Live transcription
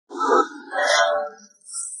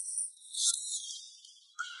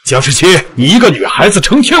姜十七，你一个女孩子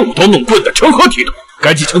成天舞刀弄棍的，成何体统？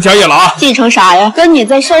该继承家业了啊！继承啥呀？跟你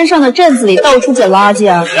在山上的镇子里到处捡垃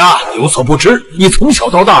圾啊！呀，有所不知，你从小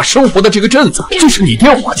到大生活的这个镇子，就是你爹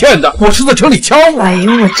我建的，我是在城里敲。哎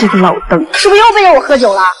呦，我这个老登，是不是又背着我喝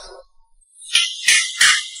酒了？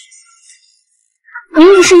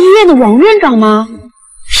你是医院的王院长吗？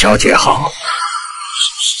小姐好。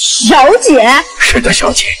小姐？是的，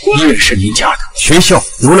小姐，医院是您家的，学校、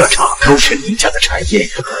游乐场都是您家的产业。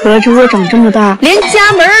合着我长这么大，连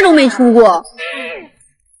家门都没出过。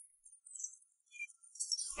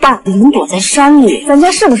爸，你躲在山里，咱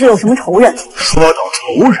家是不是有什么仇人？说到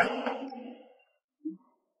仇人，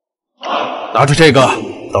拿着这个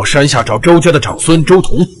到山下找周家的长孙周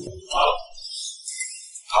同，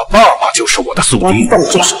他爸爸就是我的宿敌，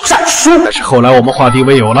这是战书。但是后来我们化敌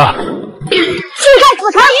为友了。罪该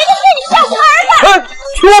子偿，一定是你孝子儿子。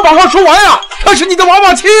听我把话说完呀！他是你的娃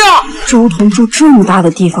娃亲啊！周同住这么大的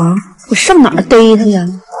地方，我上哪儿逮他呀？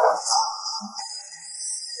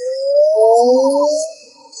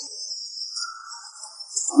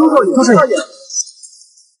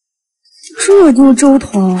这就周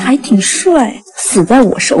同还挺帅，死在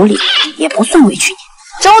我手里也不算委屈你。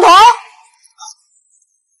周同，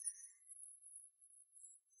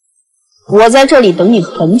我在这里等你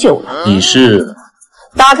很久了。你是？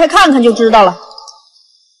打开看看就知道了。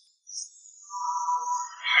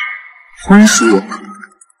婚书。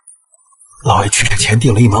老爷去之前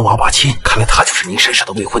订了一门娃娃亲，看来他就是您身上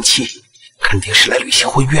的未婚妻，肯定是来履行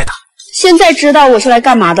婚约的。现在知道我是来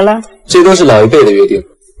干嘛的了？这都是老一辈的约定，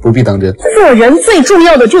不必当真。做人最重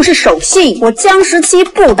要的就是守信，我姜十七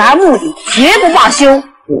不达目的绝不罢休。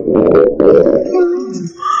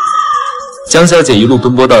姜小姐一路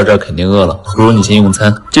奔波到这儿，肯定饿了，不如你先用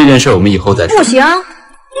餐。这件事我们以后再说。不行，万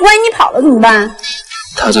一你跑了怎么办？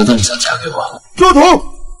她就这么想嫁给我？周同，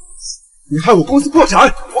你害我公司破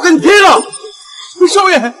产，我跟你拼了！少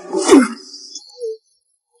爷，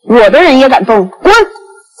我的人也敢动，滚！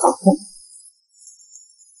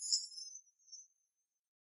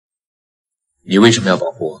你为什么要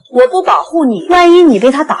保护我？我不保护你，万一你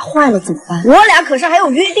被他打坏了怎么办？我俩可是还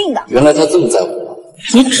有约定的。原来他这么在乎我。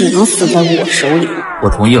你只能死在我手里。我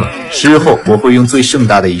同意了，10日后我会用最盛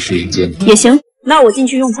大的仪式迎接你。也行，那我进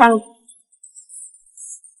去用餐了。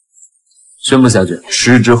宣布小姐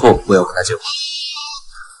，10日之后我要和她结婚。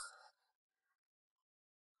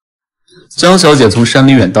姜小姐从山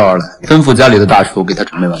里远道而来，吩咐家里的大厨给她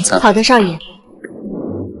准备晚餐。好的，少爷。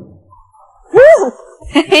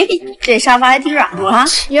嘿嘿，这沙发还挺软和啊！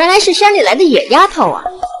原来是山里来的野丫头啊，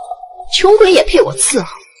穷鬼也配我伺候。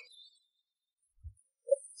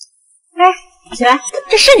哎，起来，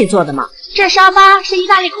这是你做的吗？这沙发是意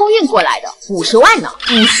大利空运过来的，50万呢。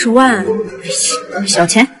50万，小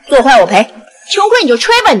钱，做坏我赔。穷鬼你就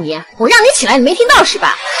吹吧你，我让你起来，你没听到是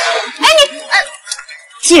吧？哎你，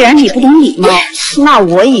既然你不懂礼貌，那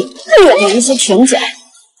我以略的一些拳脚。哎你，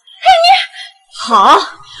好，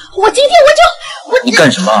我今天我就你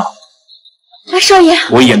干什么？啊，少爷，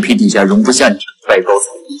我眼皮底下容不下你这败高手，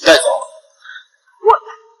带走。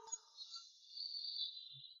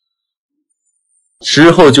10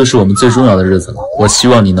日后就是我们最重要的日子了，我希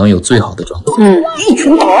望你能有最好的状态。一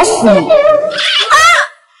拳打死你！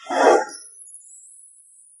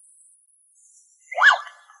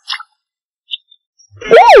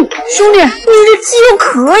兄弟，你这肌肉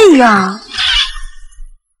可以呀！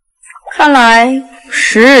看来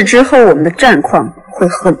10日之后我们的战况会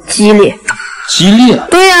很激烈。激烈？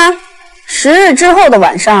对呀，10日之后的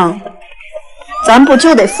晚上，咱不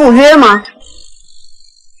就得赴约吗？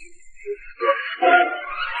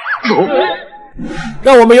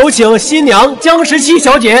让我们有请新娘姜十七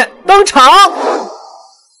小姐登场。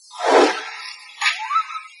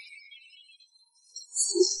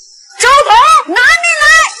周同，拿命来！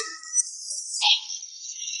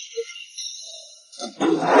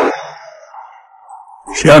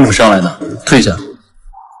谁让你们上来的？退下。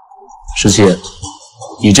17，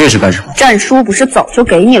你这是干什么？战书不是早就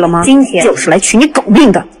给你了吗？今天就是来取你狗命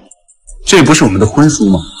的。这不是我们的婚书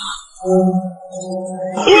吗？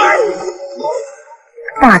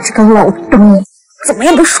爸这个老登，怎么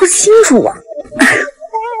也不说清楚啊！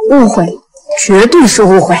误会，绝对是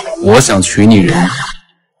误会。我想娶你人，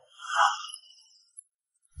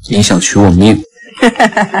你想娶我命。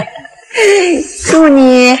祝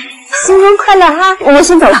你新婚快乐哈！我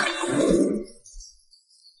先走了。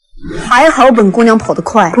还好本姑娘跑得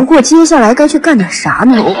快，不过接下来该去干点啥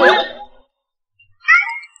呢？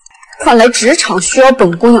看来职场需要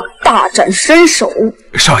本姑娘大展身手。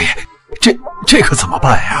少爷，这可怎么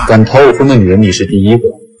办呀？敢讨我婚的女人，你是第一个。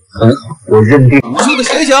很好，我认定。无数的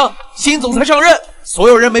闲想，新总裁上任。所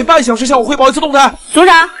有人每半小时向我汇报一次动态。组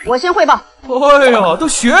长，我先汇报。哎呀，都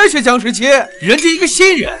学学姜17，人家一个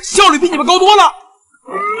新人，效率比你们高多了。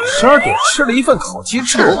12点吃了一份烤鸡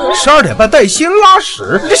翅，12点半带薪拉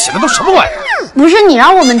屎，这写的都什么玩意儿？不是你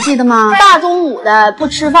让我们记的吗？大中午的不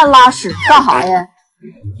吃饭拉屎干啥呀？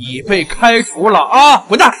你被开除了啊！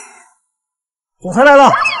滚蛋！总裁来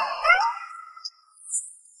了。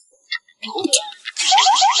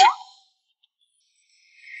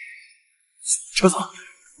车总，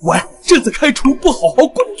我正在开除不好好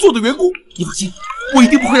工作的员工，你放心，我一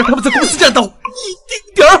定不会让他们在公司占到一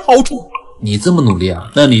丁点儿好处。你这么努力啊，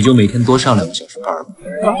那你就每天多上2个小时班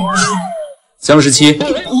吧。姜17，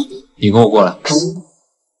你跟我过来。姜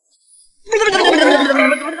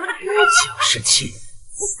17，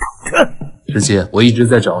 17，我一直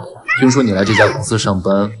在找你，听说你来这家公司上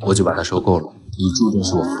班，我就把它收购了。你注定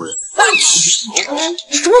是我夫人。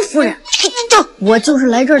什么夫人？我就是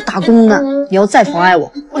来这儿打工的，你要再妨碍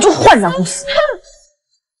我，我就换家公司。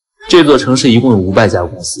这座城市一共有500家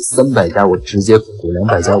公司，300家我直接控股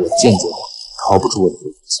，200家我间接控股，逃不出我的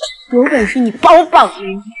规则。有本事你把我绑回去，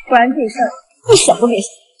不然这事儿一想都别想。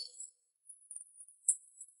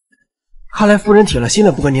看来夫人铁了心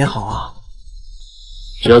的不跟您好啊。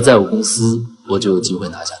只要在我公司，我就有机会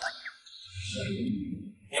拿下他。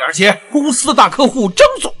而且公司的大客户张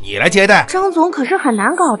总你来接待，张总可是很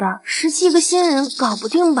难搞的，17个新人搞不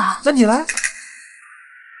定吧？那你来。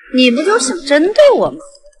你不就想针对我吗？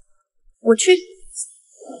我去。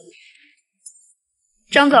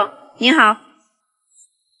张总您好。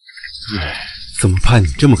怎么派你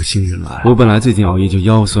这么个新人来？我本来最近熬夜就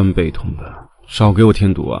腰酸背痛的，少给我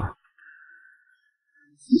添堵啊！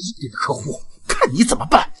这个客户看你怎么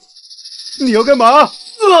办？你要干嘛？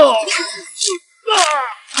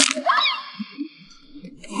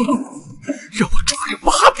让我抓着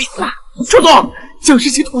把柄了！车总，姜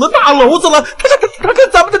17捅了大娄子了，他跟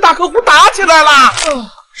咱们的大客户打起来了。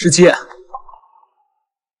17，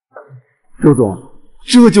周总，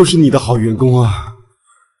这就是你的好员工啊！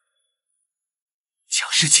姜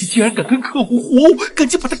17竟然敢跟客户互殴，赶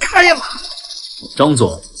紧把他开了！张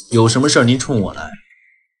总，有什么事儿您冲我来。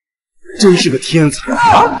真是个天才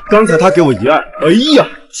啊！刚才他给我一按，哎呀，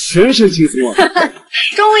全身轻松啊！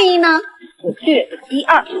中医呢？我去1、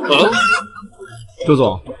2。周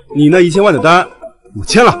总，你那1000万的单我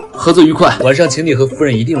签了，合作愉快。晚上请你和夫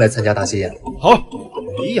人一定来参加大喜宴。好。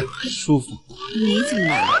哎呀，舒服。你怎么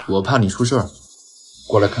来了？我怕你出事儿，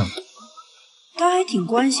过来看看。他还挺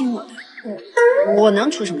关心我的。我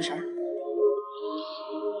能出什么事儿？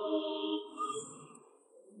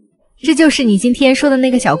这就是你今天说的那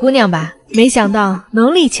个小姑娘吧？没想到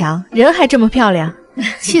能力强，人还这么漂亮，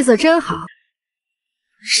气色真好。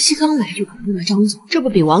17刚来就搞定了张总，这不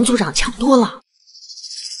比王组长强多了？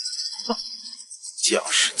姜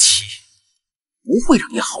17不会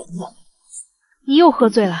让你好过。你又喝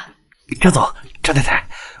醉了。张总、张太太，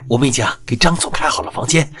我们已经给张总开好了房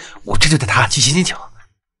间，我这就带他去洗洗脚。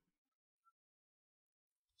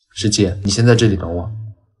17，你先在这里等我。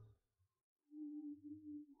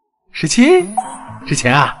17，之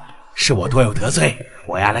前啊，是我多有得罪，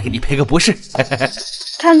我呀来给你赔个不是。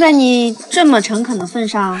看在你这么诚恳的份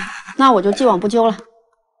上，那我就既往不咎了。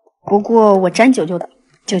不过我沾酒就倒，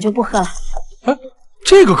酒就不喝了。啊，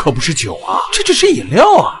这个可不是酒啊，这只是饮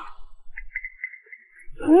料啊。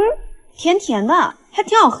甜甜的，还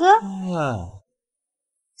挺好喝。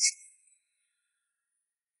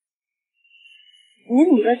你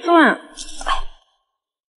怎么在转？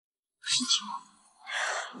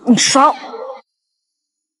你烧！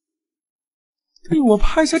被我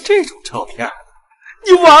拍下这种照片，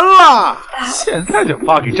你完了！现在就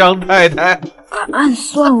发给张太太。暗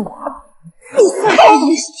算我！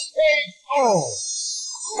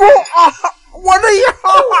我的腰！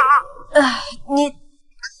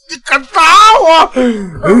你敢打我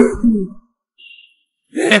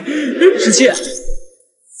！17，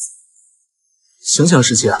醒醒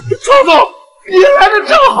，17！张总，你来的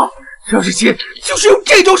正好。姜17就是用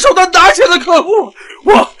这种手段拿下的客户，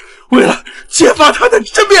我为了揭发他的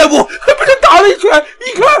真面目，还被人打了一拳，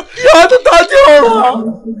你看牙都打掉了。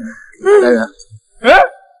来人！哎，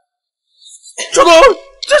张总，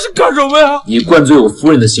这是干什么呀？你灌醉我夫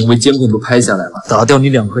人的行为监控都拍下来了，打掉你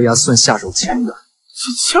2颗牙算下手轻的。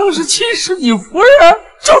姜17是你夫人？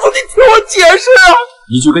张总，你听我解释啊！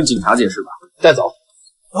你去跟警察解释吧。带走。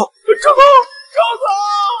张总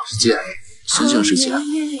！17，醒醒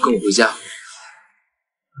，17，跟我回家。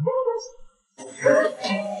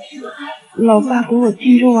老爸给我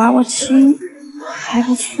订这娃娃亲还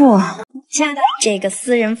不错。亲爱的，这个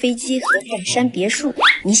私人飞机和半山别墅，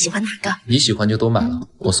你喜欢哪个？你喜欢就都买了，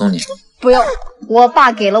我送你。不用，我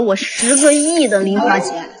爸给了我10个亿的零花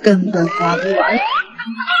钱，根本花不完。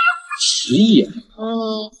10亿？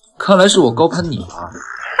看来是我高攀你了。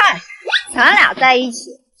嗨，咱俩在一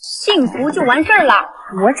起，幸福就完事儿了。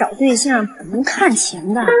我找对象不看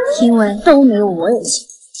钱的，因为都没有我有钱。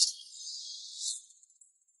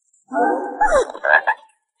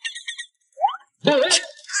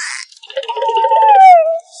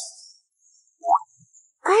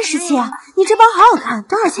哎，17，你这包好好看，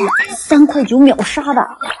多少钱？3块9秒杀的，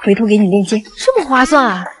回头给你链接。这么划算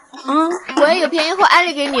啊！我也有便宜货安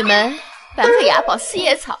利给你们，梵克雅宝4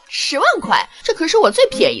叶草10万块，这可是我最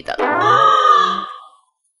便宜的了。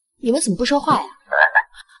你们怎么不说话呀？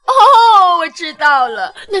哦，我知道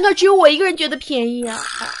了，难道只有我一个人觉得便宜啊？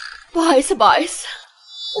不好意思，不好意思，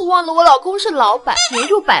我忘了我老公是老板，年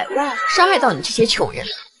入100万，伤害到你这些穷人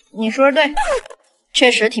了。你说的对，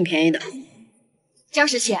确实挺便宜的。姜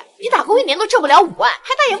17，你打工1年都挣不了5万，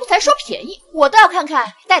还大言不惭说便宜，我倒要看看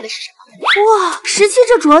你带的是什么。哇，17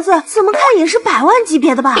这镯子怎么看也是100万级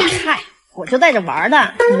别的吧？嗨，我就带着玩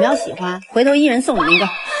的，你们要喜欢，回头一人送你一个。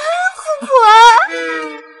富婆，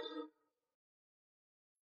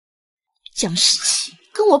姜17，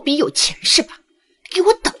跟我比有钱是吧？给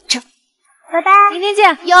我等着。拜拜，明天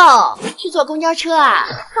见。哟，去坐公交车啊？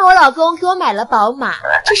看我老公给我买了宝马，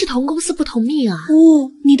这是同公司不同命啊。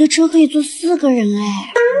你的车可以坐4个人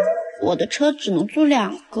哎，我的车只能坐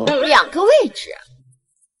2个。2个位置，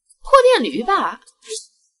破电驴吧？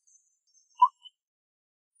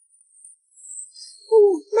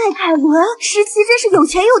迈凯伦，17真是有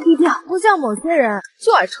钱又低调，不像某些人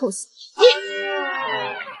就爱臭死。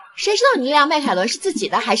谁知道你那辆迈凯伦是自己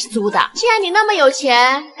的还是租的？既然你那么有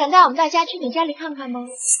钱，敢带我们大家去你家里看看吗？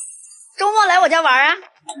周末来我家玩啊？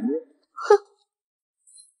哼，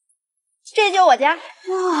这就我家。哇，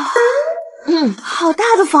好大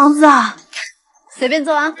的房子啊！随便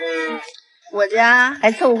坐啊，我家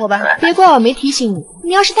还凑合吧。别怪我没提醒你，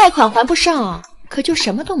你要是贷款还不上，可就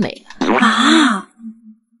什么都没了啊！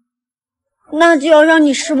那就要让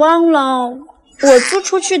你失望了。我租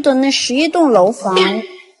出去的那11栋楼房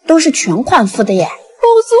都是全款付的耶。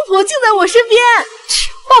包租婆就在我身边，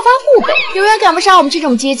暴发户呗，永远赶不上我们这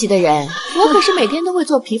种阶级的人。我可是每天都会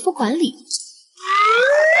做皮肤管理。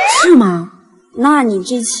是吗？那你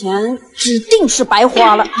这钱指定是白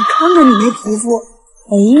花了。你看看你那皮肤，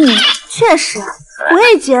确实，我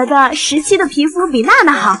也觉得17的皮肤比娜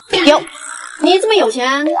娜好。有，你这么有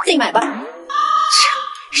钱，自己买吧。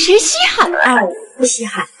谁稀罕？不稀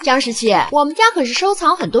罕。姜17，我们家可是收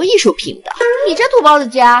藏很多艺术品的，你这土包子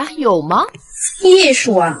家有吗？艺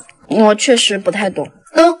术啊，我确实不太懂。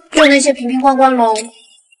就那些瓶瓶罐罐喽。清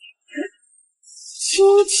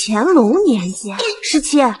乾隆年间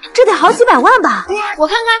，17，这得好几百万吧？我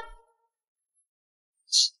看看。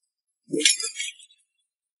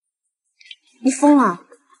你疯了？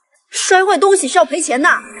摔坏东西是要赔钱的。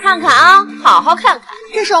看看啊，好好看看，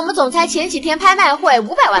这是我们总裁前几天拍卖会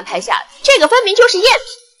500万拍下的，这个分明就是赝品。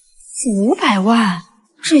500万，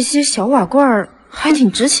这些小瓦罐还挺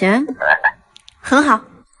值钱。很好，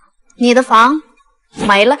你的房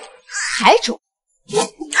没了，还中。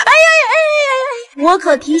我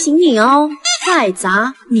可提醒你哦，再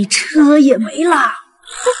砸你车也没了。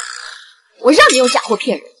我让你用假货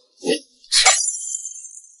骗人。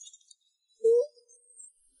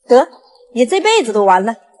得，你这辈子都完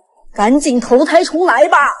了，赶紧投胎重来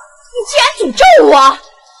吧！你竟然诅咒我！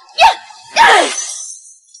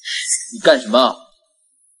你干什么？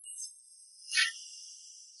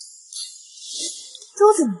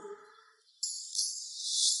周子，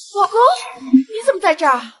老公，你怎么在这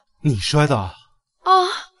儿？你摔的啊？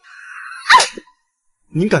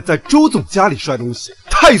你敢在周总家里摔东西，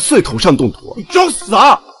太岁头上动土，你找死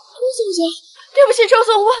啊！周总监，对不起，周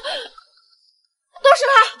总，我都是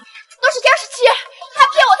他，都是姜17，他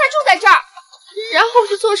骗我才住在这儿，然后我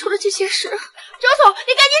就做出了这些事。周总，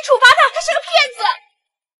你赶紧处罚他，他是个骗子。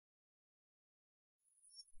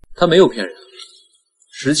他没有骗人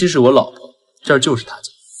，17是我老婆，这儿就是他家。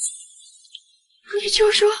你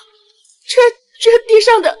就说，这地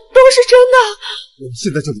上的都是真的？我们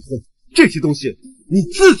现在就离婚，这些东西你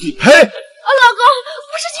自己赔。老公，不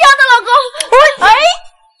是这样的，老公。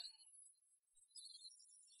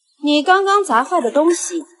你刚刚砸坏的东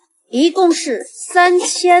西一共是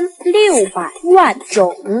3600万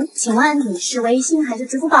种，请问你是微信还是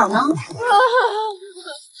支付宝呢？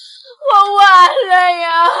我完了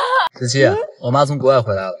呀！17，我妈从国外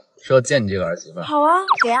回来了，说要见你这个儿媳妇。好啊，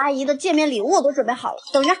给阿姨的见面礼物我都准备好了，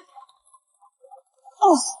等着。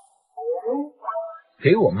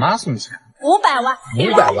给我妈送钱500万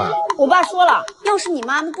，500万。我爸说了，要是你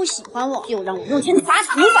妈妈不喜欢我，就让我用钱砸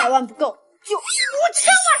500万不够，就5000万！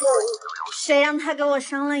谁让他给我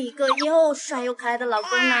生了一个又帅又可爱的老公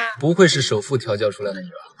呢？不愧是首富调教出来的女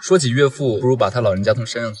儿。说起岳父，不如把他老人家从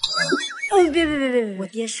山上取来。别，我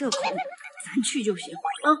爹社恐，咱去就行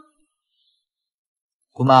啊。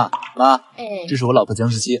姑妈，这是我老婆姜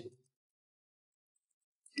十七。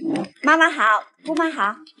妈妈好，姑妈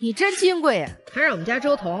好。你真金贵呀，还让我们家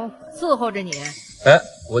周彤伺候着你。哎，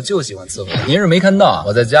我就喜欢伺候。您是没看到，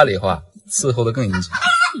我在家里话伺候的更殷勤。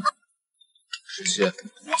十七，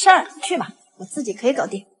没事儿，去吧，我自己可以搞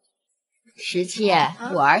定。十七，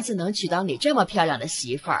我儿子能娶到你这么漂亮的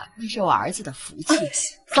媳妇儿，那是我儿子的福气。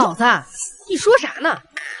嫂子，你说啥呢？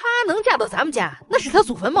她能嫁到咱们家，那是她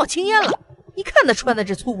祖坟冒青烟了。你看她穿的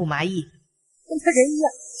这粗布麻衣，跟她人一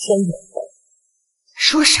样鲜艳。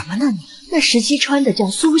说什么呢你？那十七穿的叫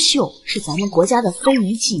苏绣，是咱们国家的非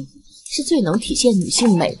遗技艺，是最能体现女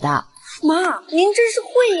性美的。妈，您真是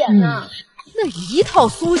慧眼呐！那一套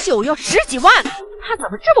苏绣要10几万呢，他怎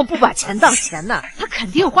么这么不把钱当钱呢？他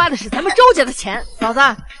肯定花的是咱们周家的钱。嫂子，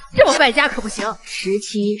这么败家可不行。十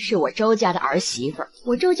七是我周家的儿媳妇儿，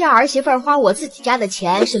我周家儿媳妇儿花我自己家的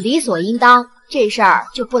钱是理所应当，这事儿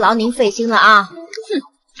就不劳您费心了啊。哼，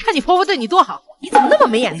看你婆婆对你多好，你怎么那么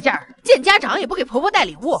没眼力劲儿？见家长也不给婆婆带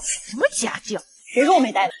礼物，什么家教？谁说我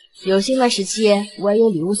没带的？有心了，十七，我也有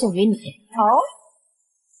礼物送给你。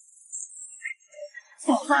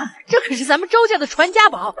嫂子，这可是咱们周家的传家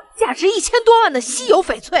宝，价值1000多万的稀有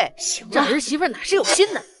翡翠。行了，这儿媳妇哪是有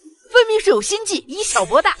心呢？分明是有心计，以小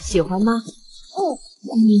博大。喜欢吗？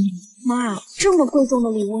妈，这么贵重的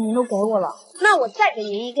礼物您都给我了，那我再给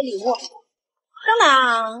您一个礼物。等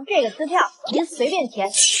等，这个支票您随便填，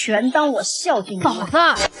全当我孝敬您。嫂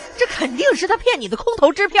子，这肯定是他骗你的空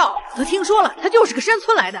头支票。我听说了，他就是个山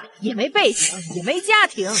村来的，也没背景，也没家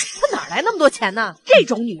庭，他哪来那么多钱呢？这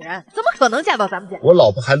种女人怎么可能嫁到咱们家？我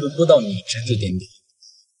老婆还轮不到你指指点点。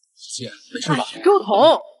姐，没事吧？周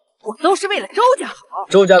彤，我都是为了周家好。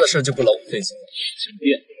周家的事就不劳我费心了，请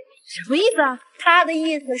便。什么意思啊？他的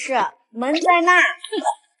意思是门在那儿。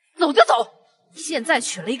走就走。现在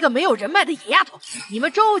娶了一个没有人脉的野丫头，你们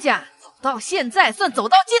周家走到现在算走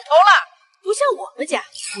到尽头了。不像我们家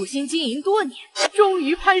苦心经营多年，终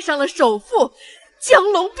于攀上了首富江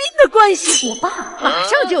龙斌的关系。我爸马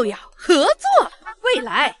上就要合作了，未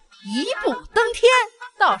来一步登天，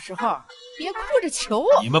到时候别哭着求我。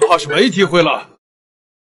你们怕是没机会了。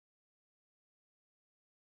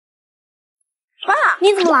爸，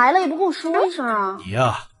你怎么来了也不跟我说一声啊？你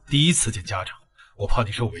呀，第一次见家长，我怕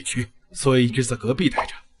你受委屈，所以一直在隔壁待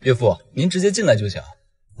着。岳父，您直接进来就行。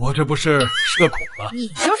我这不是社恐吗？你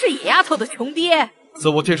就是野丫头的穷爹。自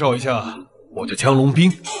我介绍一下，我叫江龙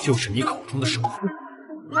斌，就是你口中的首富。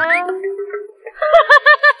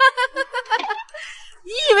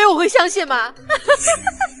你以为我会相信吗？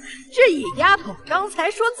这野丫头刚才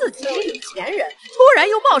说自己是有钱人，突然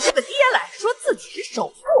又冒出个爹来说自己是首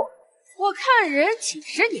富。我看人几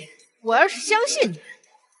十年，我要是相信你们，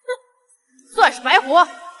哼，算是白活。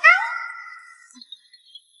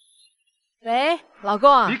喂，老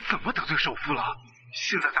公，你怎么得罪首富了？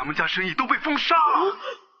现在咱们家生意都被封杀了。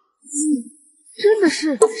真的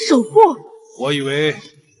是首富？我以为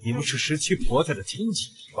你们是17婆家的亲戚，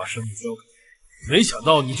把生意交给你，没想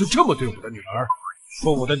到你就这么对我的女儿，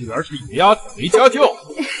说我的女儿是野丫头，没家教。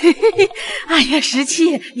哎呀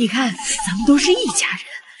，17，你看咱们都是一家人。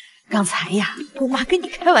刚才呀，姑妈跟你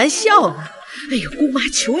开玩笑呢。哎呦，姑妈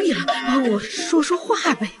求你了，帮我说说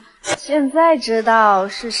话呗。现在知道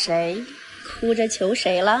是谁哭着求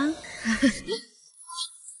谁了。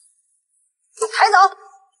抬走。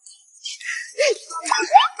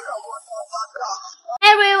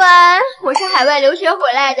Everyone， 我是海外留学回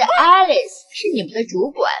来的 Alice， 是你们的主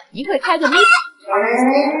管，一会开个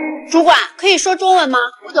meeting。主管可以说中文吗？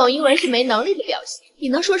不懂英文是没能力的表现，你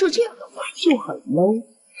能说出这样的话就很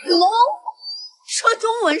low。low？ 说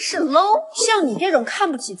中文是 low， 像你这种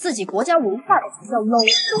看不起自己国家文化的才叫 low。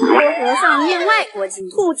中国和尚念外国经，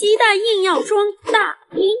土鸡蛋硬要装大。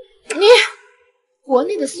你国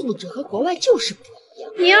内的素质和国外就是不一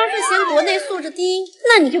样。你要是嫌国内素质低，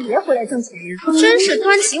那你就别回来挣钱呀！真是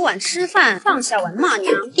端起碗吃饭，放下碗骂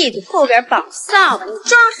娘，屁股后边绑扫把，你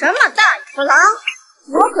装什么大野狼？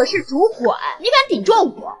我可是主管，你敢顶撞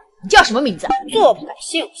我？你叫什么名字？坐不改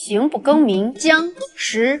姓，行不更名，姜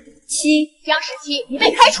十七。姜17，你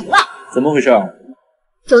被开除了。怎么回事？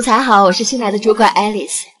总裁好，我是新来的主管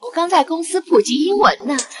Alice， 我刚在公司普及英文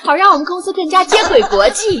呢，好让我们公司更加接轨国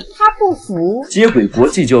际。他不服。接轨国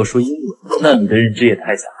际就要说英文，那你的认知也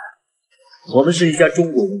太狭隘。我们是一家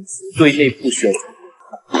中国公司，对内不需要。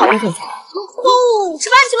好的，总裁。吃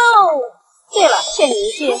饭去喽！对了，劝你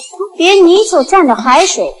一句，别泥鳅蘸着海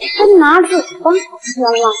水，真拿自己当好吃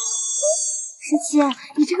了。十七，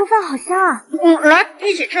你这个饭好香啊！来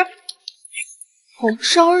一起吃。红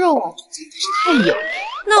烧肉啊，真的是太有了。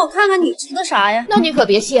那我看看你吃的啥呀？那你可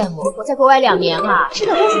别羡慕，我在国外2年啊，吃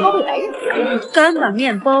的都是东北白人。干巴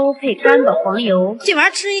面包配干巴黄油，这玩意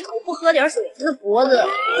儿吃一口不喝点水，那脖子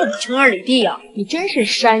不比成2里地呀！你真是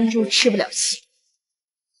山猪吃不了西。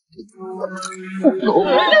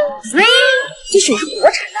喂，这水是国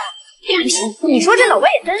产的。不行，你说这老外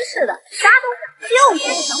也真是的，啥都是就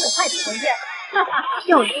是想我快点回去。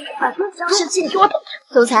要你快姜十七，你给我等着。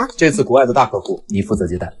总裁，这次国外的大客户你负责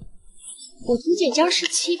接待。我推荐姜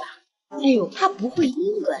17吧。哎呦，他不会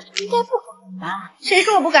英文，应该不可能吧？谁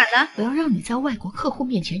说我不敢呢？我要让你在外国客户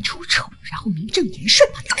面前出丑，然后名正言顺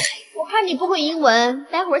把他开。我怕你不会英文，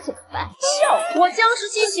待会儿怎么办？笑，我姜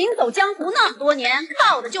17行走江湖那么多年，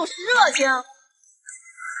靠的就是热情。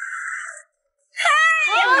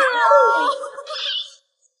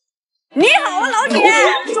你好啊，老姐，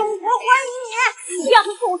中国欢迎你。要不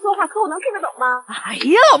跟我说话，客户能听得懂吗？哎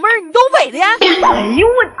呀，老妹儿，你东北的呀？哎呦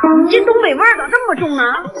我，你这东北味儿咋这么重呢？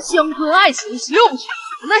香喷爱情16条，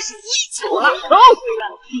那是一球了。哦，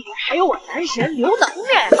还有我男神刘能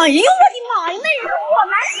呢。哎呦我的妈呀，那是我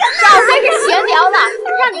男神。少在这闲聊了，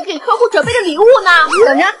让你给客户准备的礼物呢。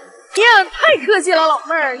怎么着？呀，太客气了，老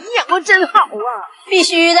妹儿，你眼光真好啊！必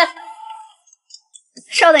须的。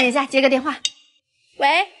稍等一下，接个电话。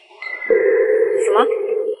喂。什么？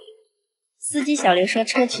司机小刘说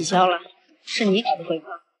车取消了，是你搞的回话。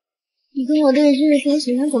你跟我对日子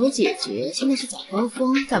想想怎么解决，现在是早高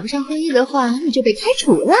峰，赶不上会议的话，你就被开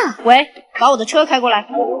除了。喂，把我的车开过来。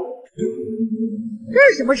这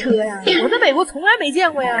是什么车呀？我在美国从来没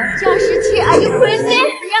见过呀。姜17 ，Are you crazy？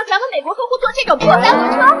你让咱们美国客户坐这种破三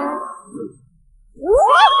轮车？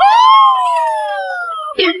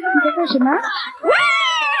你在干什么？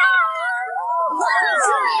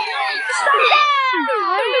哎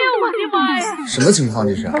呀，我的妈呀！什么情况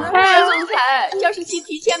这是？总裁，姜17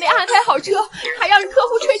提前没安排好车，还让客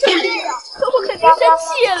户吹成这样，客户肯定生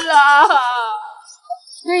气了。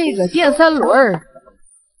这个电3轮，哇，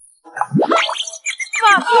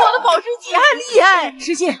比我的保时捷还厉害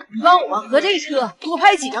！17，你帮我和这车多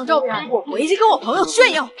拍几张照片，我回去跟我朋友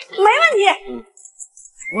炫耀。没问题。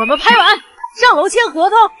我们拍完上楼签合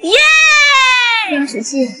同，耶！姜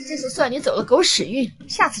17，这次算你走了狗屎运，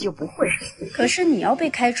下次就不会了。可是你要被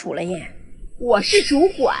开除了耶！我是主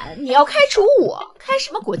管，你要开除我，开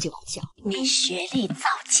什么国际玩笑？没学历造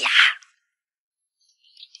假。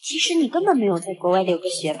其实你根本没有在国外留过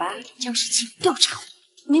学吧？姜17，调查我。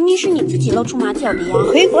明明是你自己露出马脚的呀！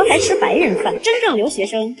回国还吃白人饭，真正留学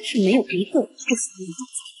生是没有一个不死的。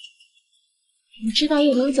你知道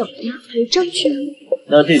又能怎么样？有证据吗？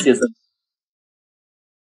那这些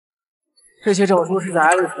这些证书是在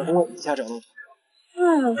艾瑞普公底下整的。留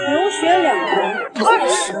学2年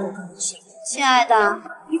，20个更新。亲爱的，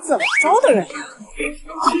你怎么招的人呀？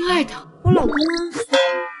亲爱的，我老公啊。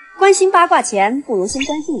关心八卦钱，不如先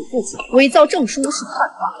关心你自己。伪造证书是犯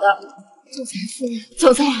法的。总裁夫人，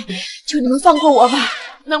总裁，求你们放过我吧，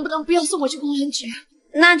能不能不要送我去公安局？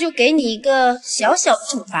那就给你一个小小的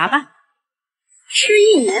惩罚吧，吃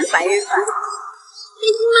1年白人饭。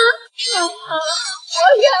我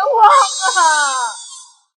冤枉啊！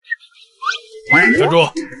站住！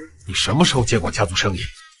你什么时候见过家族生意？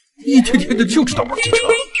一天天的就知道玩汽车。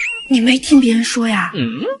你没听别人说呀？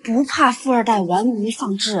不怕富二代玩物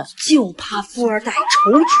丧志，就怕富二代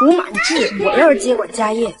踌躇满志。我要是接管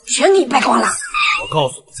家业，全给你败光了。我告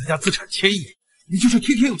诉你，咱家资产1000亿，你就是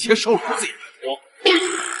天天有钱烧炉子也没我。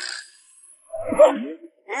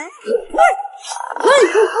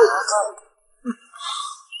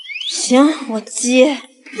行，我接。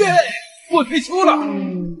耶，我退休了。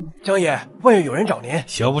江爷，外面有人找您。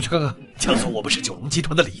小不成，江总，我们是九龙集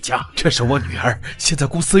团的李家，这是我女儿，现在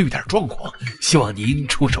公司有点状况，希望您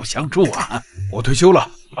出手相助啊。我退休了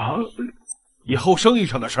啊，以后生意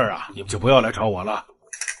上的事儿啊，你们就不要来找我了，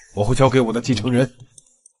我会交给我的继承人。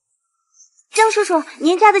张叔叔，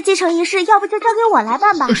您家的继承仪式，要不就交给我来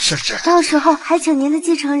办吧？是，到时候还请您的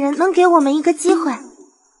继承人能给我们一个机会。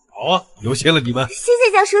好啊，有心了你们。谢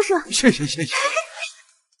谢江叔叔。谢谢。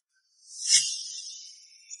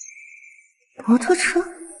摩托车，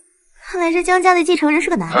看来这江家的继承人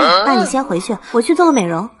是个男的。那你先回去，我去做个美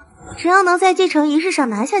容。只要能在继承仪式上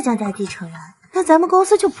拿下江家继承人，那咱们公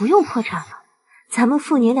司就不用破产了。咱们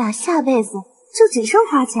父女俩下辈子就只剩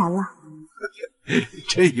花钱了。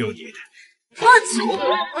真有你的。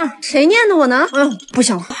谁念的我呢？不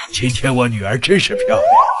想了。今天我女儿真是漂亮，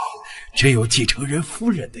真有继承人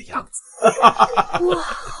夫人的样子。哇，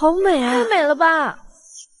好美啊！太美了吧！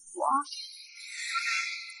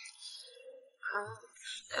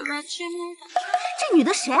这女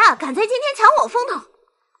的谁啊？敢在今天抢我风头？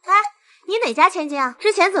哎，你哪家千金啊？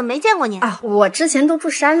之前怎么没见过你啊？我之前都住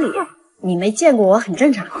山里，你没见过我很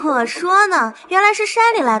正常。我说呢，原来是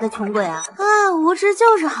山里来的穷鬼啊！啊，无知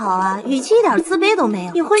就是好啊，语气一点自卑都没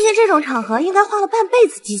有。你混进这种场合，应该花了半辈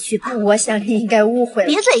子积蓄吧？我想你应该误会了。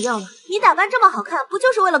别嘴硬了，你打扮这么好看，不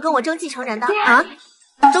就是为了跟我争继承人的啊？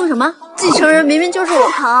争什么？继承人明明就是我。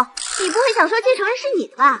好，你不会想说继承人是你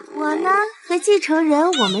的吧？我呢，和继承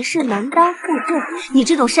人我们是门当户对。你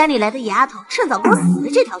这种山里来的野丫头，趁早给我死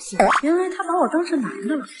了这条心。原来他把我当成男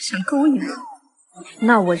的了，想勾引我。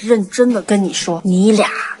那我认真的跟你说，你俩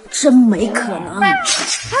真没可能。啊！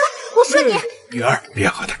我说你，女儿，别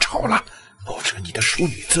和他吵了，保持你的淑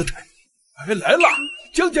女姿态。哎，来了，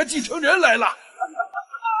江家继承人来了。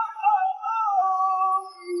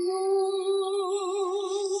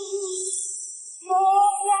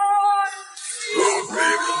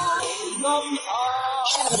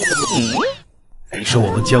你是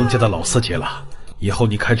我们江家的老司机了，以后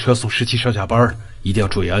你开车送17上下班，一定要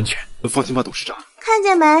注意安全。放心吧，董事长。看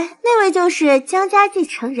见没？那位就是江家继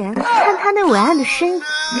承人。看他那伟岸的身影，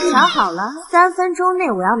想好了，3分钟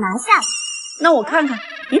内我要拿下他。那我看看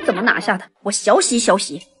你怎么拿下他，我小喜小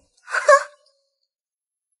喜。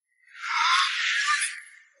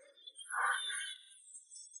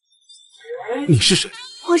哼！你是谁？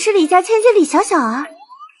我是李家千金李小小啊。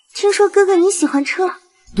听说哥哥你喜欢车？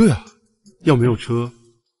对啊，要没有车，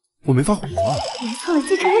我没法活啊。没错了，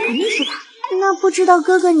继承人肯定是他。那不知道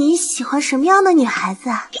哥哥你喜欢什么样的女孩子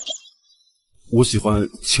啊？我喜欢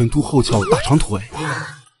前凸后翘、大长腿。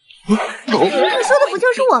你说的不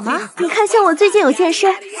就是我吗？你看，像我最近有健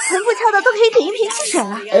身，前不翘的都可以顶1瓶汽水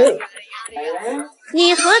了。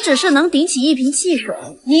你何止是能顶起1瓶汽水，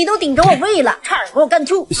你都顶着我胃了，差点给我干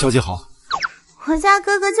吐。小姐好，我家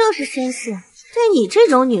哥哥就是绅士，对你这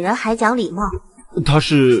种女人还讲礼貌。他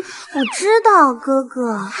是……我知道哥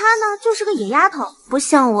哥，他呢就是个野丫头，不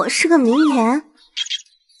像我是个名媛。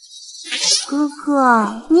哥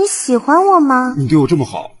哥，你喜欢我吗？你对我这么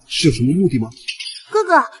好，是有什么目的吗？哥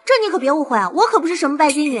哥，这你可别误会啊，我可不是什么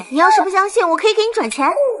拜金女。你要是不相信，我可以给你转钱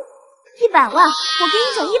，100万，我给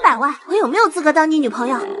你转100万。我有没有资格当你女朋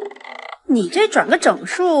友？你这转个整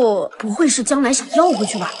数，不会是将来想要回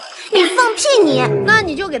去吧？你放屁你！那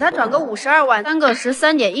你就给他转个52万，3个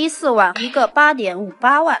13.14万，1个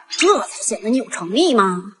8.58万，这才显得你有诚意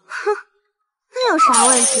嘛。哼，那有啥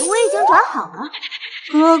问题？我已经转好了。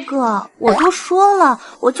哥哥，我都说了，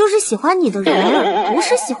我就是喜欢你的人，不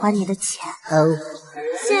是喜欢你的钱。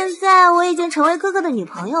现在我已经成为哥哥的女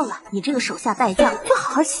朋友了，你这个手下败将就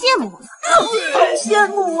好好羡慕我吧。羡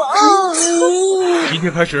慕我啊！今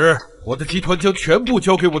天开始，我的集团将全部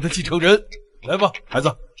交给我的继承人。来吧，孩子，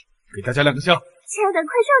给大家亮个相。亲爱的，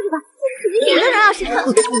快上去吧，这是属于你的荣耀时刻。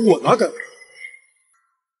我哪敢？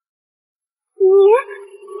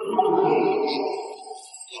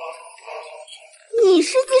你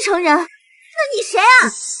是继承人？那你谁啊？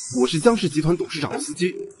我是江氏集团董事长的司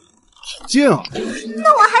机。好贱啊！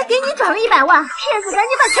那我还给你转了100万，骗子，赶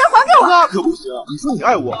紧把钱还给我！那可不行！你说你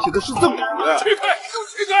爱我，现在是赠礼。去开！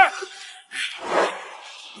去开！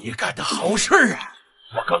你干的好事啊！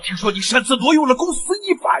我刚听说你擅自挪用了公司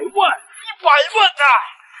100万，100万呐！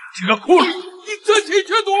这个库，你真心去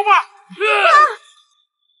赌吗？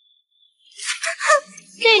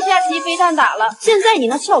这下棋非但打了，现在你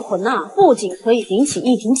那翘臀呐，不仅可以顶起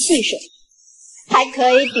1瓶汽水，还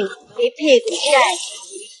可以顶一屁股债。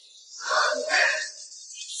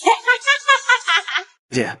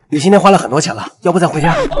姐，你今天花了很多钱了，要不再回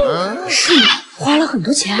家？是吗？花了很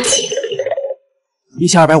多钱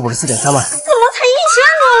，1254.3万。怎么才1000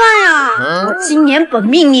多万呀？我今年本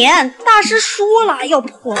命年，大师说了要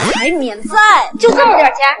破财免灾，就这么点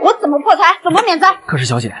钱，我怎么破财？怎么免灾？可是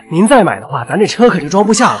小姐，您再买的话，咱这车可就装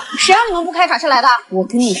不下了。谁让你们不开卡车来的？我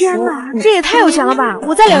跟你说，天哪，这也太有钱了吧！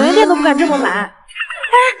我在2元店都不敢这么买。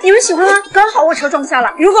哎，你们喜欢吗？刚好我车装下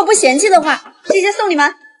了，如果不嫌弃的话，这些送你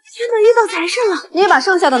们。真的遇到财神了！你把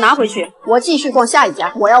剩下的拿回去，我继续逛下一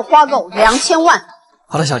家，我要花够2000万。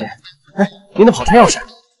好的，小姐。哎，您的跑车钥匙。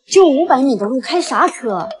就500米的路，开啥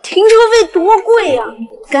车？停车费多贵呀！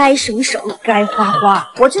该省省，该花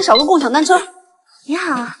花。我去找个共享单车。你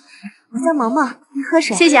好，我叫萌萌，您喝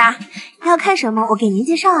水。谢谢啊。要看什么？我给您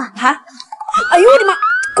介绍啊。啊！哎呦我的妈！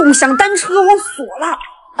共享单车忘锁了。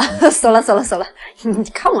锁了。你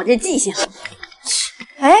看我这记性。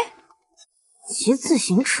哎，骑自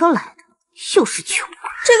行车来的，又是穷。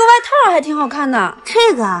这个外套还挺好看的。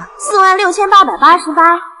这个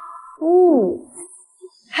46888。哦。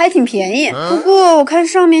还挺便宜，不过我看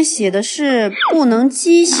上面写的是不能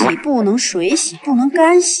机洗、不能水洗、不能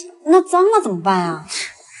干洗，那脏了怎么办啊？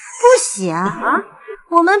不洗啊！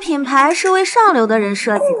我们品牌是为上流的人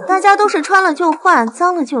设计的，大家都是穿了就换，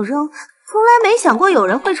脏了就扔，从来没想过有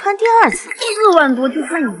人会穿第2次。4万多就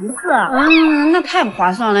穿1次，那太不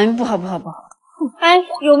划算了，不好。哎，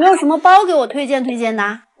有没有什么包给我推荐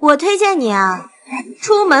的？我推荐你啊，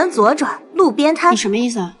出门左转，路边摊。你什么意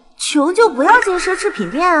思啊？穷就不要进奢侈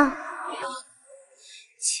品店啊！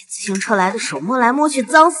骑自行车来的手摸来摸去，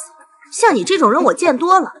脏死了。像你这种人我见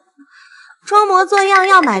多了，装模作样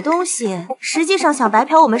要买东西，实际上想白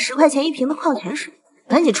嫖我们10块钱1瓶的矿泉水。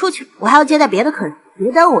赶紧出去，我还要接待别的客人，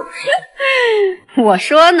别耽误我的事。我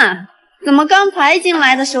说呢，怎么刚才进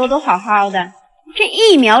来的时候都好好的，这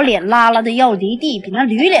一秒脸拉拉的要离地，比那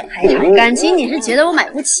驴脸还长。感情你是觉得我买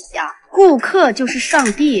不起呀？顾客就是上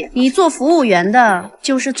帝，你做服务员的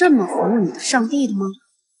就是这么服务你的上帝的吗？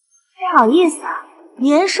不好意思啊，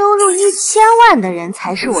年收入1000万的人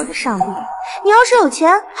才是我的上帝。你要是有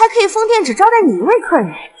钱，还可以封店只招待你一位客人。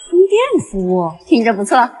封店服务听着不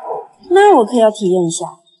错，那我可要体验一下。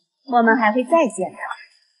我们还会再见的。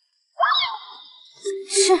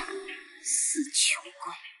是死穷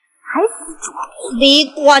鬼，还死猪！李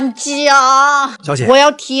管家，小姐，我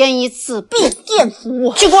要体验一次闭店服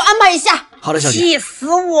务，去给我安排一下。好的，小姐。气死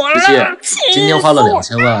我了！小姐，今天花了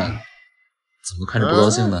2000万，怎么看着不高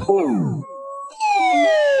兴呢？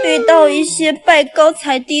遇到一些拜高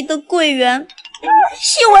踩低的柜员，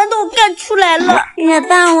戏文都干出来了。月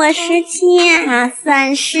半我17啊，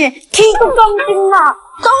算是提个钢筋啊！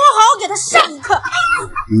等我好好给他上一课。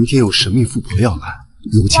明天有神秘富婆要来，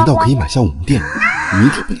有钱到可以买下我们店，你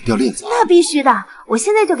可不能掉链子。那必须的，我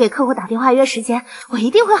现在就给客户打电话约时间，我一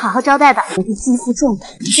定会好好招待的。我的肌肤状态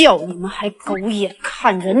叫你们还狗眼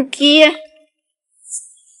看人低。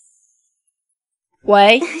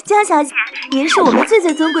喂，江小姐，您是我们最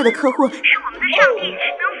尊贵的客户，是我们的上帝，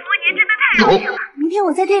能服务您真的太荣幸了。明天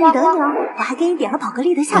我在店里等你哦，我还给你点了宝格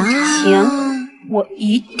丽的下午茶。行，我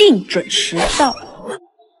一定准时到。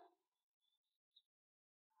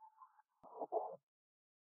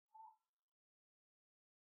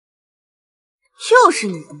就是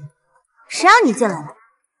你，谁让你进来的？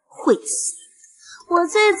晦气！我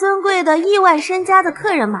最尊贵的亿万身家的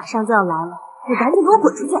客人马上就要来了，你赶紧给我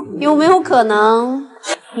滚出去！有没有可能，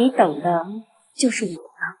你等的就是我呢？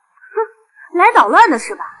哼，来捣乱的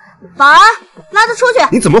是吧？保安，拉他出去！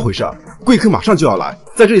你怎么回事？贵客马上就要来，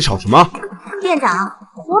在这里吵什么？店长，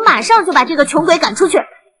我马上就把这个穷鬼赶出去！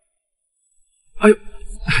哎呦，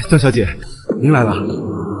江小姐，您来了。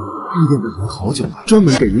闭店等您好久了，专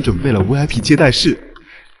门给您准备了 VIP 接待室，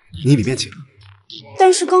您里面请。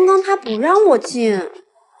但是刚刚他不让我进，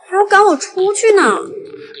还要赶我出去呢。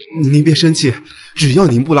您别生气，只要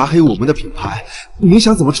您不拉黑我们的品牌，您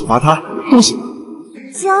想怎么处罚他都行。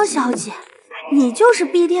江小姐，你就是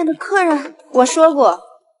闭店的客人。我说过，我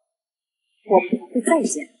不会再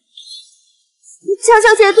见。江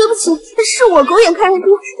小姐，对不起，是我狗眼看人低，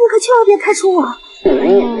你可千万别开除我。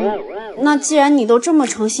那既然你都这么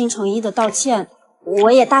诚心诚意的道歉，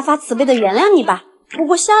我也大发慈悲的原谅你吧。不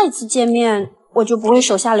过下一次见面，我就不会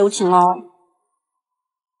手下留情了。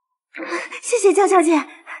谢谢江小姐。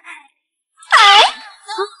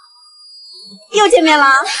又见面了，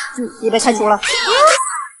你被开除了。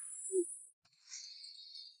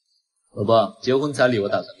老婆，结婚彩礼我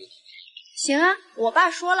打算给你。行啊，我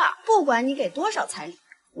爸说了，不管你给多少彩礼，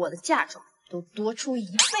我的嫁妆都多出1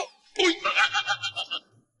倍。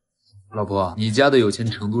老婆，你家的有钱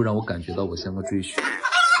程度让我感觉到我像个赘婿，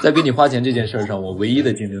在给你花钱这件事上，我唯一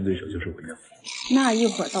的竞争对手就是我娘。那一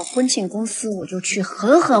会儿到婚庆公司，我就去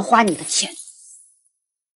狠狠花你的钱。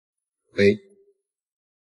喂，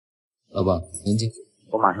老婆，您进去，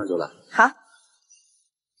我马上就来。好，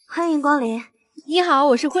欢迎光临。你好，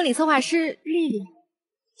我是婚礼策划师丽丽。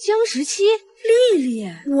姜17，丽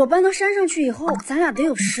丽，我搬到山上去以后，咱俩得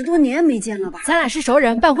有10多年没见了吧？咱俩是熟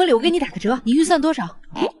人，办婚礼我给你打个折。你预算多少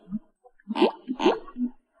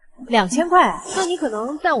？2000块。那你可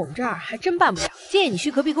能在我们这儿还真办不了，建议你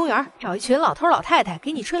去隔壁公园找一群老头老太太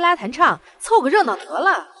给你吹拉弹唱，凑个热闹得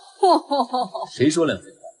了。谁说2废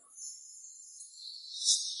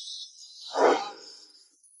话？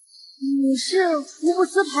你是福布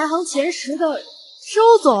斯排行前10的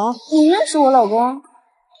周总，你认识我老公？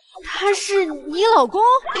他是你老公？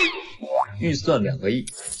预算2个亿，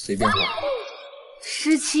随便花。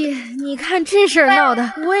17，你看这事儿闹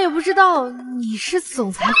的，我也不知道你是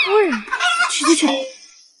总裁夫人。去，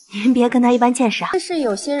您别跟他一般见识啊。但是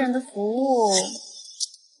有些人的服务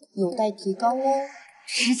有待提高哦。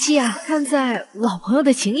17啊，看在老朋友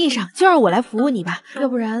的情谊上，就让我来服务你吧，要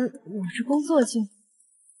不然我这工作就……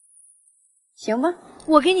行吧，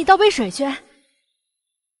我给你倒杯水去。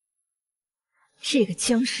这个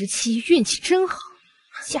姜17运气真好，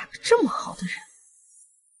嫁个这么好的人。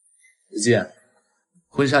子健，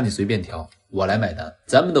婚纱你随便挑，我来买单。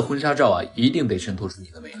咱们的婚纱照啊，一定得衬托出你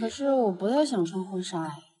的美丽。可是我不太想穿婚纱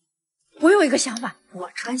哎。我有一个想法，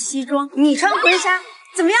我穿西装，你穿婚纱，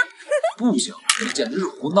怎么样？不行，这简直是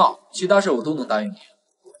胡闹。其他事我都能答应你，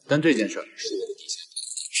但这件事是我的底线。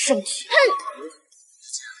生气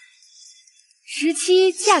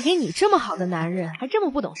！17嫁给你这么好的男人，还这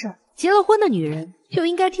么不懂事儿。结了婚的女人就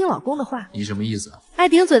应该听老公的话。你什么意思？爱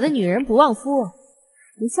顶嘴的女人不旺夫，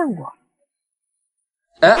不像我。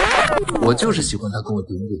哎，我就是喜欢他跟我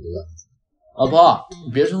顶嘴的样子。老婆，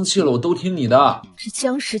你别生气了，我都听你的。这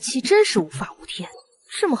姜17真是无法无天，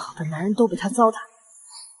这么好的男人都被他糟蹋。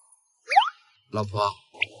老婆，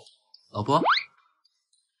老婆，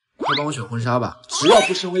快帮我选婚纱吧，只要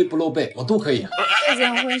不深 V 不露背，我都可以。这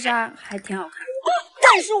件婚纱还挺好看，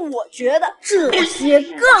但是我觉得这些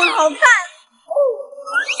更好看。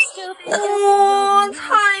哇，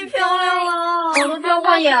太漂亮了，我都掉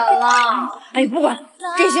花眼了。哎，不管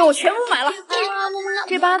这些，我全部买了。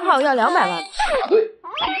这8套要200万。对，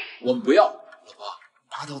我们不要。老婆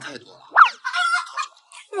，8套太多了。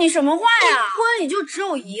你什么话呀？婚礼就只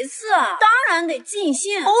有一次，当然得尽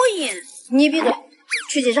兴 all in。你闭嘴，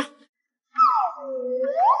去结账。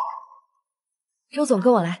周总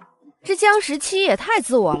跟我来。这姜17也太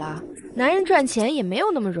自我了，男人赚钱也没有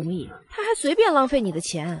那么容易，他还随便浪费你的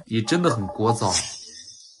钱。你真的很聒噪，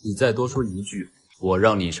你再多说一句，我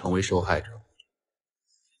让你成为受害者。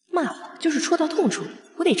骂我就是戳到痛处，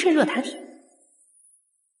我得趁热打铁。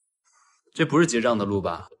这不是结账的路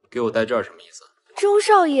吧？给我带这儿什么意思？周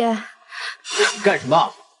少爷，干什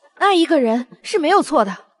么？爱一个人是没有错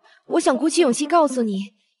的，我想鼓起勇气告诉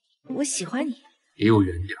你，我喜欢你。离我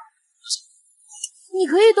远点。你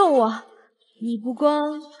可以动我，你不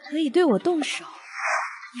光可以对我动手，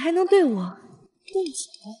你还能对我动嘴。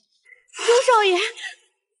周少爷，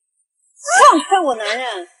放开我男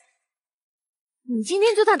人！你今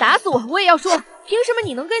天就算打死我，我也要说，凭什么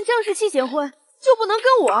你能跟姜17结婚，就不能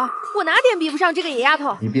跟我？我哪点比不上这个野丫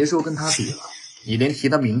头？你别说跟她比了，你连提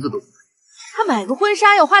她名字都不配。她买个婚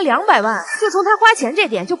纱要花200万，就从她花钱这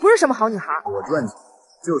点就不是什么好女孩。我赚钱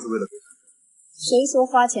就是为了给她。谁说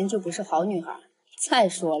花钱就不是好女孩？再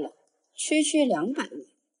说了，区200万，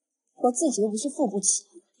我自己又不是付不起。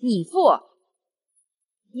你付？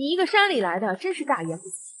你一个山里来的，真是大言不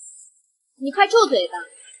惭。你快住嘴吧！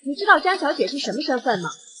你知道张小姐是什么身份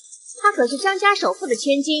吗？她可是张家首富的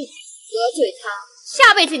千金，得罪她，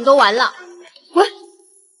下辈子你都完了。滚！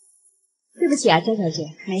对不起啊，张小姐。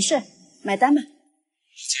没事，买单吧。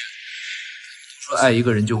说爱一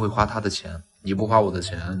个人就会花他的钱，你不花我的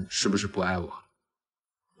钱，是不是不爱我？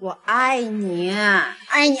我爱你，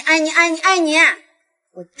爱你，爱你，爱你，爱你！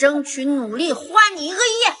我争取努力花你1个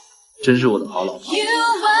亿。真是我的好老婆。